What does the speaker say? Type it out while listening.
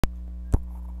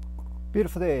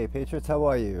Beautiful day, Patriots. How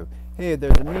are you? Hey,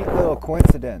 there's a neat little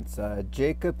coincidence.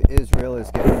 Jacob Israel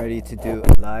is getting ready to do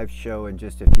a live show in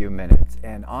just a few minutes.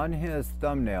 And on his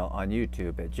thumbnail on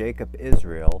YouTube at Jacob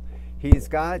Israel, he's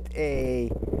got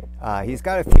a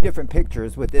few different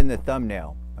pictures within the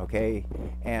thumbnail, okay?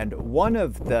 And one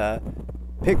of the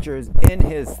pictures in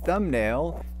his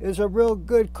thumbnail is a real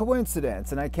good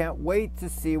coincidence. And I can't wait to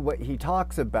see what he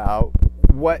talks about,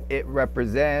 what it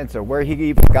represents, or where he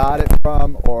even got it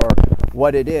from, or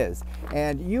what it is.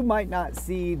 And you might not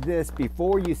see this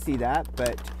before you see that,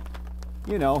 but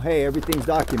you know, hey, everything's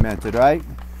documented, right?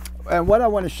 And what I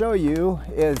want to show you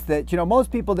is that, you know, most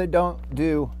people that don't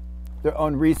do their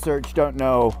own research don't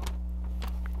know,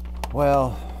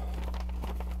 well,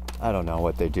 I don't know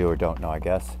what they do or don't know, I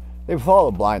guess. They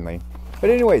follow blindly. But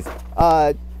anyways,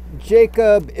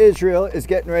 Jacob Israel is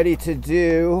getting ready to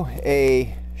do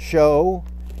a show,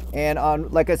 and on,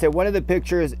 like I said, one of the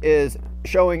pictures is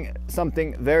showing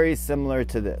something very similar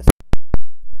to this.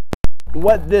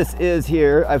 What this is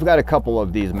here, I've got a couple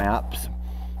of these maps,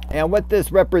 and what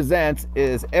this represents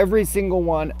is every single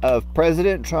one of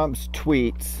President Trump's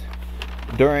tweets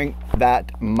during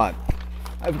that month.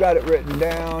 I've got it written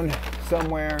down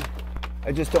somewhere.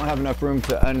 I just don't have enough room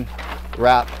to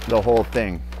unwrap the whole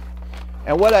thing.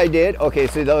 And what I did, okay,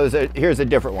 so here's a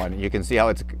different one. You can see how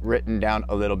it's written down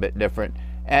a little bit different.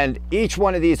 And each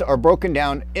one of these are broken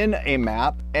down in a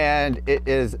map, and it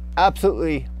is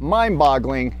absolutely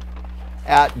mind-boggling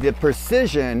at the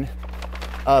precision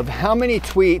of how many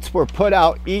tweets were put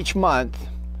out each month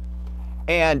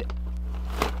and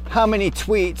how many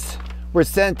tweets were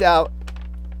sent out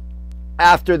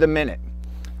after the minute.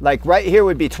 Like right here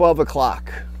would be 12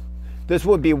 o'clock. This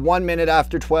would be 1 minute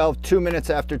after 12, 2 minutes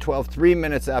after 12, 3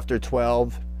 minutes after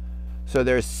 12. So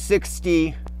there's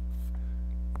 60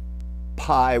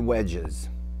 pie wedges.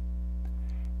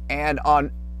 And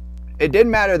it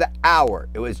didn't matter the hour,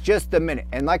 it was just the minute.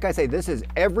 And like I say, this is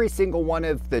every single one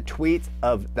of the tweets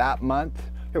of that month.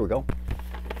 Here we go.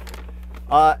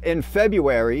 In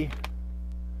February,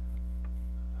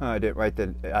 I didn't write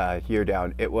the year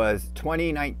down, it was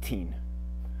 2019.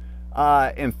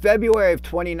 In February of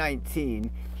 2019,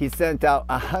 he sent out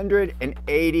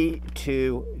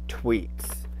 182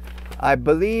 tweets. I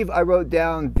believe I wrote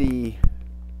down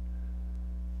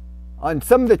on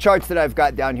some of the charts that I've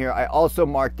got down here, I also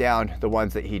marked down the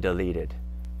ones that he deleted.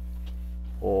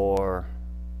 Or,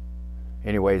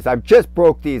 anyways, I've just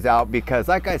broke these out because,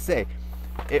 like I say,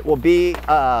 it will be,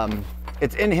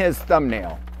 it's in his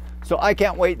thumbnail. So I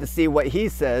can't wait to see what he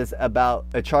says about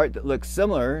a chart that looks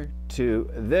similar to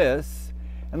this.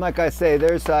 And like I say,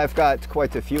 I've got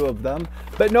quite a few of them,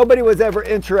 but nobody was ever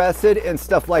interested in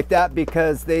stuff like that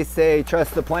because they say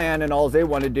trust the plan, and all they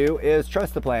want to do is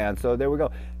trust the plan. So there we go.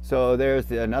 So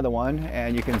there's another one,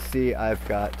 and you can see I've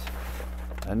got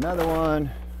another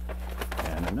one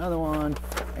and another one,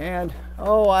 and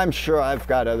oh, I'm sure I've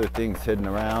got other things hidden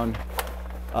around.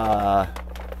 But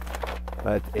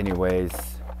anyways,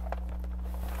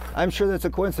 I'm sure that's a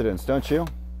coincidence, don't you?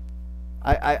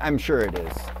 I'm sure it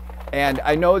is. And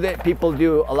I know that people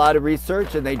do a lot of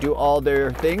research and they do all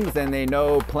their things and they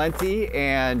know plenty,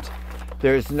 and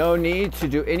there's no need to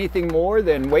do anything more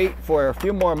than wait for a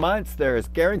few more months. There's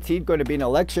guaranteed going to be an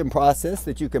election process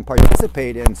that you can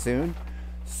participate in soon.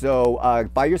 So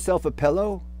buy yourself a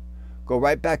pillow, go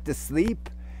right back to sleep,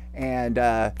 and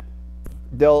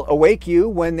they'll awake you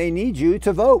when they need you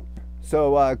to vote.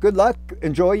 So good luck.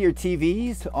 Enjoy your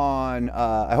TVs on,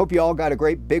 I hope you all got a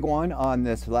great big one on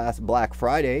this last Black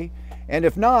Friday. And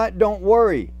if not, don't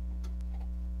worry.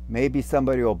 Maybe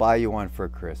somebody will buy you one for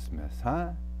Christmas, huh?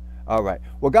 All right.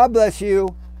 Well, God bless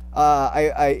you.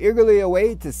 I eagerly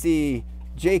await to see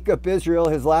Jacob Israel.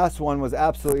 His last one was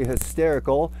absolutely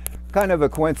hysterical. Kind of a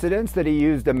coincidence that he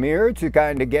used a mirror to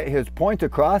kind of get his point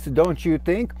across, don't you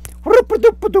think?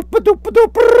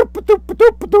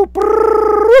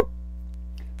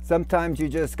 Sometimes you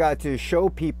just got to show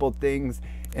people things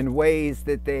in ways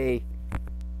that they,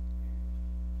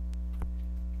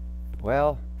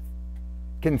 well,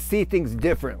 can see things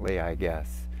differently, I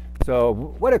guess. So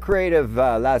what a creative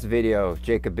last video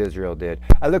Jacob Israel did.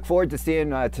 I look forward to seeing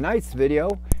tonight's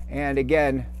video. And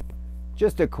again,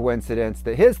 just a coincidence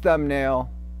that his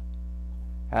thumbnail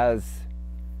has,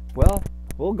 well,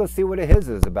 we'll go see what his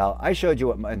is about. I showed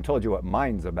you and told you what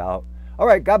mine's about. All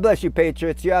right, God bless you,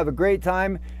 Patriots. You have a great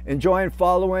time enjoying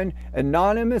following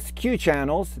anonymous Q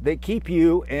channels that keep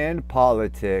you in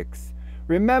politics.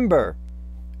 Remember,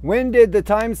 when did the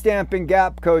timestamp and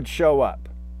gap code show up?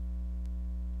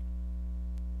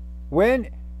 When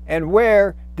and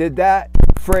where did that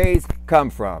phrase come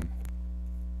from?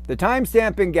 The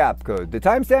timestamp and gap code. The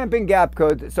timestamp and gap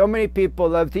code that so many people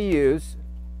love to use,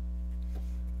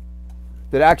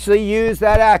 that actually use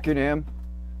that acronym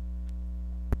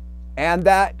and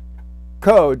that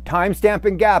code, timestamp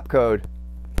and gap code,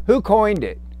 who coined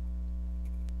it?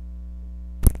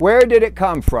 Where did it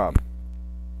come from?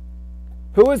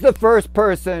 Who was the first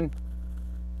person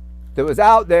that was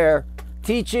out there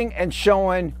teaching and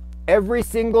showing every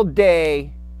single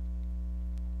day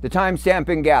the timestamp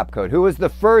and gap code? Who was the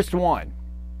first one?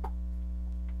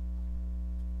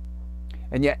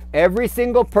 And yet every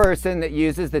single person that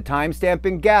uses the timestamp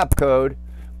and gap code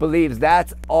believes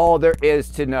that's all there is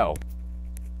to know.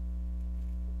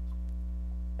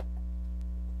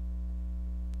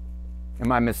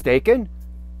 Am I mistaken?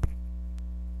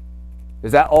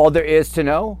 Is that all there is to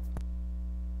know?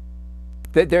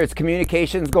 That there's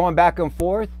communications going back and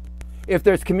forth? If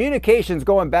there's communications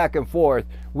going back and forth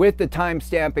with the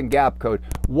timestamp and gap code,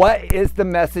 what is the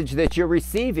message that you're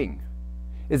receiving?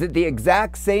 Is it the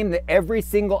exact same that every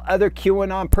single other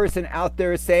QAnon person out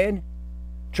there is saying?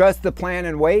 Trust the plan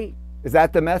and wait? Is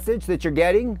that the message that you're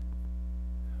getting?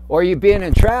 Or are you being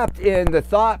entrapped in the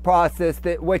thought process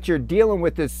that what you're dealing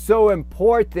with is so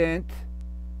important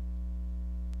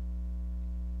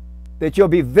that you'll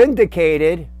be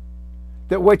vindicated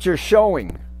that what you're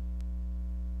showing?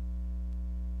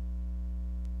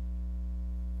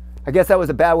 I guess that was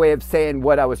a bad way of saying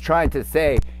what I was trying to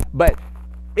say, but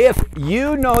if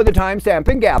you know the timestamp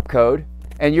and gap code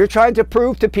and you're trying to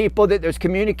prove to people that there's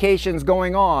communications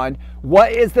going on,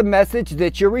 what is the message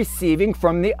that you're receiving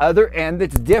from the other end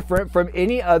that's different from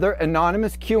any other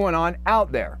anonymous QAnon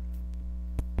out there?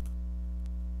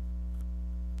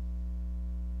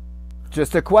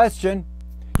 Just a question.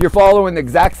 You're following the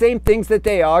exact same things that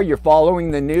they are. You're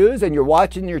following the news and you're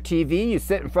watching your TV. You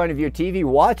sit in front of your TV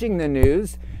watching the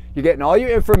news. You're getting all your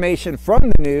information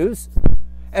from the news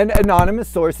and anonymous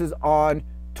sources on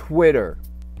Twitter.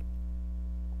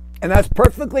 And that's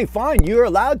perfectly fine. You're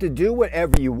allowed to do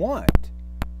whatever you want.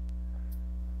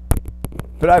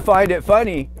 But I find it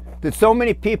funny that so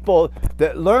many people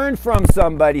that learn from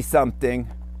somebody something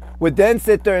would then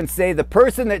sit there and say, the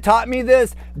person that taught me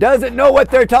this doesn't know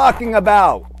what they're talking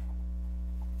about.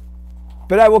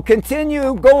 But I will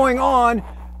continue going on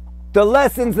the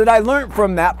lessons that I learned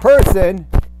from that person,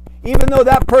 even though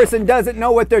that person doesn't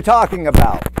know what they're talking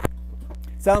about.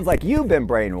 Sounds like you've been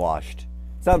brainwashed.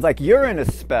 Sounds like you're in a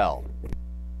spell.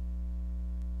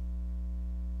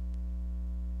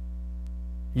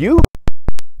 You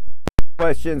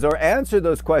questions or answer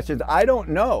those questions. I don't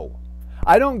know.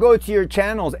 I don't go to your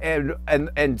channels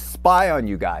and spy on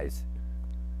you guys.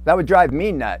 That would drive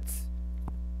me nuts.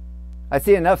 I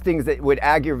see enough things that would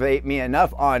aggravate me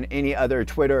enough on any other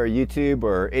Twitter or YouTube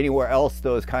or anywhere else,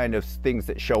 those kind of things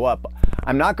that show up.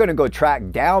 I'm not going to go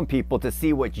track down people to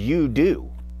see what you do.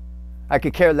 I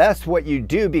could care less what you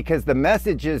do because the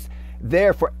message is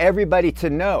there for everybody to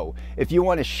know. If you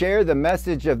want to share the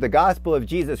message of the gospel of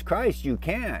Jesus Christ, you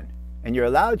can. And you're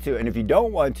allowed to. And if you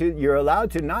don't want to, you're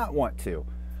allowed to not want to.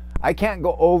 I can't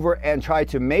go over and try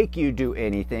to make you do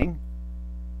anything.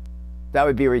 That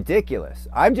would be ridiculous.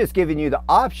 I'm just giving you the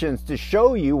options to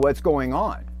show you what's going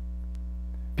on.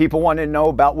 People want to know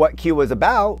about what Q was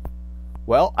about.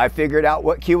 Well, I figured out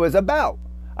what Q was about.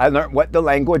 I learned what the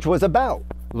language was about.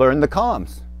 Learned the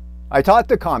comms. I taught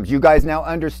the comms. You guys now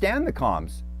understand the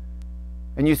comms.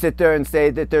 And you sit there and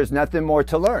say that there's nothing more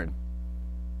to learn.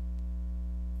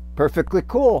 Perfectly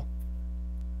cool.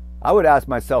 I would ask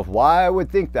myself why I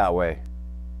would think that way.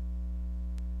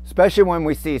 Especially when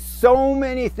we see so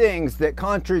many things that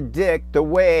contradict the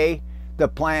way the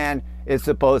plan is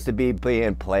supposed to be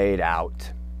being played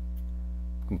out.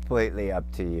 Completely up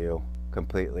to you.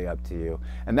 Completely up to you.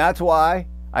 And that's why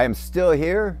I am still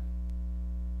here,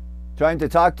 trying to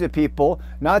talk to people,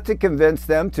 not to convince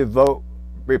them to vote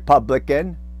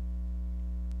Republican,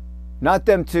 not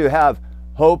them to have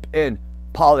hope in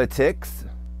politics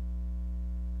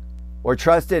or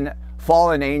trust in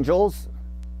fallen angels.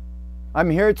 I'm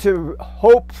here to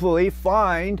hopefully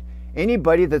find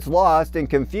anybody that's lost and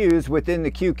confused within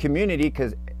the Q community,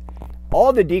 because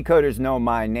all the decoders know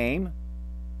my name.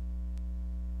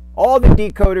 All the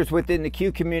decoders within the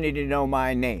Q community know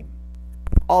my name.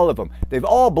 All of them. They've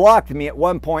all blocked me at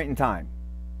one point in time.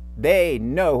 They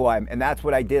know who I am, and that's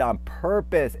what I did on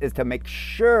purpose, is to make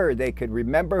sure they could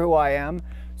remember who I am,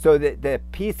 so that the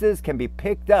pieces can be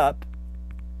picked up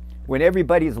when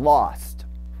everybody's lost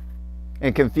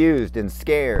and confused and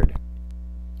scared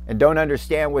and don't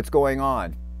understand what's going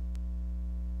on.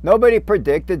 Nobody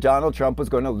predicted Donald Trump was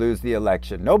going to lose the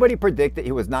election. Nobody predicted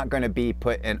he was not going to be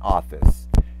put in office.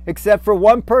 Except for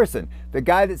one person, the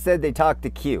guy that said they talked to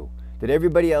Q. that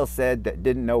everybody else said that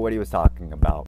didn't know what he was talking about.